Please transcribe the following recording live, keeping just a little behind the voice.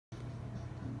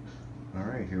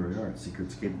Alright, here we are at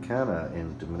Secretscape Cana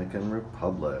in Dominican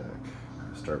Republic.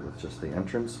 Start with just the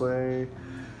entranceway.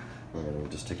 We're going to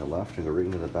just take a left and go right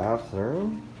into the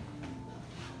bathroom.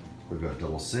 We've got a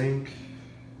double sink.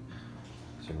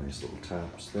 Some nice little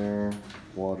taps there.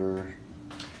 Water.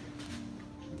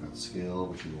 We've got scale,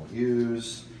 which we won't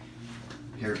use.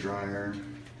 Hair dryer.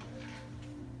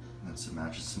 And some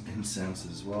matches some incense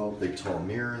as well. Big tall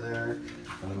mirror there.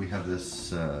 And then we have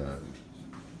this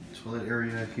toilet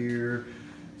area here,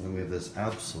 and we have this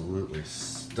absolutely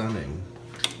stunning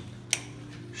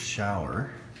shower.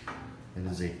 It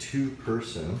is a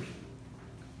two-person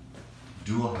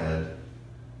dual head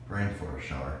rainforest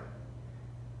shower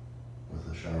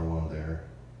with a shower wand there,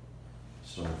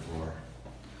 stone floor,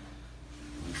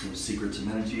 and some secret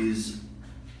amenities.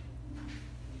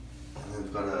 And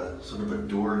we've got a sort of a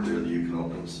door there that you can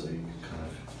open so you can kind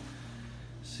of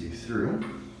see through.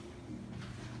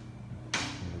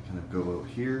 Kind of go out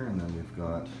here, and then we've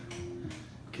got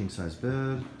king size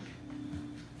bed,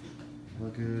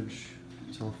 luggage,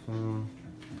 telephone,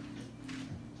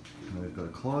 and then we've got a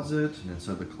closet, and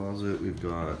inside the closet we've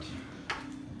got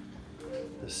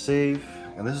the safe,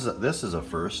 and this is a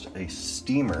first, a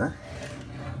steamer.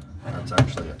 That's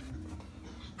actually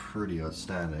pretty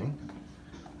outstanding.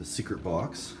 The secret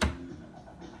box.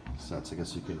 So that's, I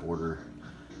guess you can order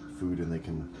food and they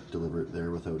can deliver it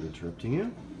there without interrupting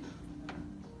you.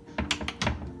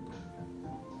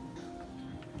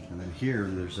 And then here,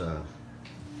 there's a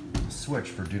switch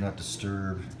for Do Not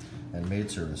Disturb and Maid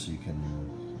Service. So you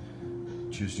can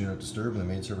choose Do Not Disturb and the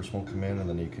maid service won't come in, and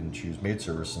then you can choose Maid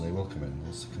Service and they will come in.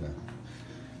 It's kind of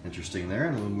interesting there.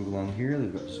 And then we'll move along here.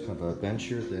 They've got just kind of a bench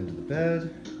here at the end of the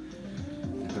bed.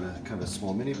 They've got a kind of a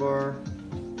small mini bar,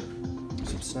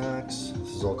 some snacks.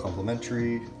 This is all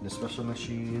complimentary. An espresso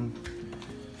machine.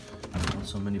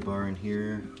 Also a mini bar in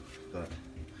here. Got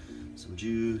some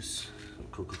juice.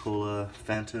 Coca-Cola,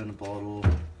 Fanta in a bottle,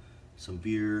 some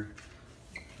beer.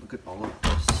 Look at all of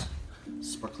this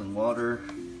sparkling water,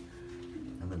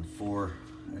 and then 4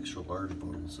 extra large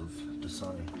bottles of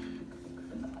Dasani.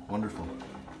 Wonderful.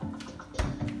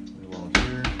 Along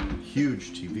here,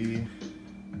 huge TV,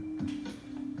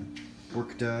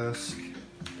 work desk.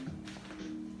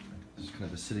 Just kind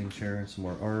of a sitting chair and some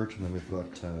more art, and then we've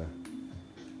got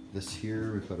this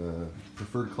here. We've got a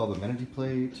preferred club amenity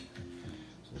plate.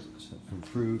 Some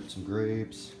fruit, some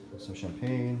grapes, some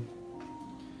champagne.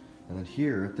 And then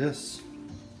here at this,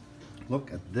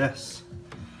 look at this.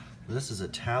 This is a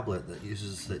tablet that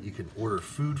you can order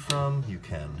food from. I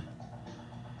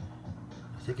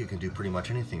think you can do pretty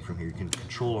much anything from here. You can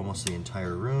control almost the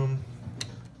entire room.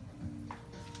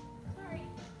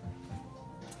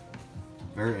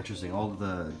 Very interesting. All of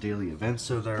the daily events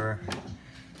are there.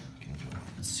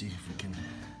 Let's see if we can,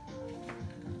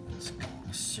 let's go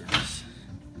to service.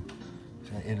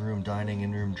 In-room dining,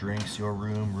 in-room drinks, your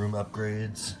room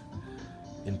upgrades,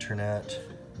 internet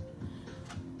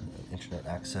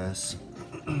access.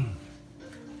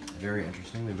 Very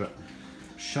interesting. We've got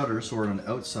shutters, so we're in an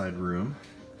outside room.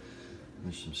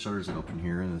 There's some shutters that open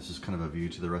here, and this is kind of a view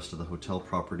to the rest of the hotel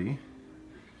property.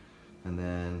 And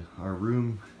then our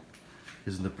room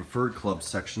is in the preferred club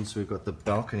section, so we've got the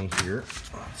balcony here.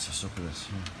 Oh, let's just open this.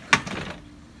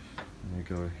 And we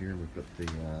go here, we've got the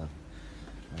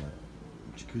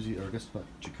jacuzzi, or I guess not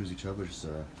jacuzzi tub, but just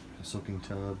a soaking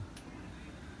tub.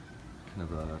 Kind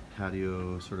of a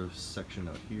patio sort of section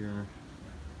out here.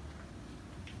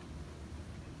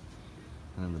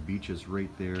 And then the beach is right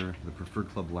there. The preferred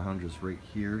club lounge is right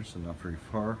here, so not very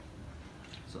far.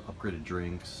 So upgraded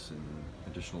drinks and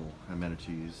additional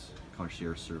amenities,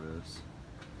 concierge service.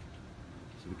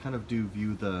 So we kind of do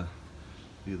view the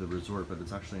resort, but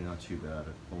it's actually not too bad.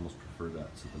 I almost prefer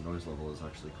that, so the noise level is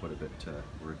actually quite a bit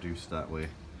reduced that way.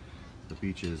 The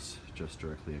beach is just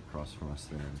directly across from us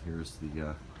there, and here's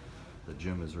the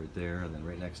gym is right there, and then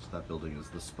right next to that building is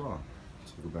the spa.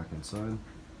 So we'll go back inside.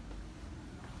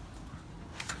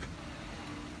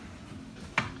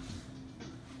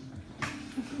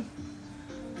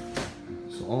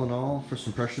 So all in all, first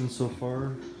impressions so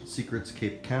far,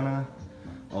 Secretscape Cana.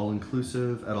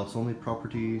 All-inclusive, adults-only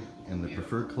property in the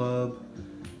preferred club.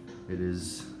 It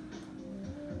is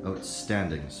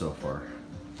outstanding so far.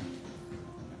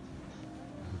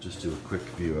 We'll just do a quick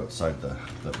view outside the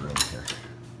room here.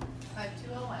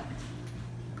 5201.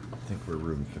 I think we're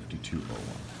room 5201.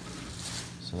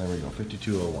 So there we go,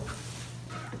 5201.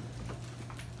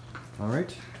 All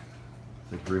right,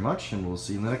 thank you very much, and we'll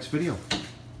see you in the next video.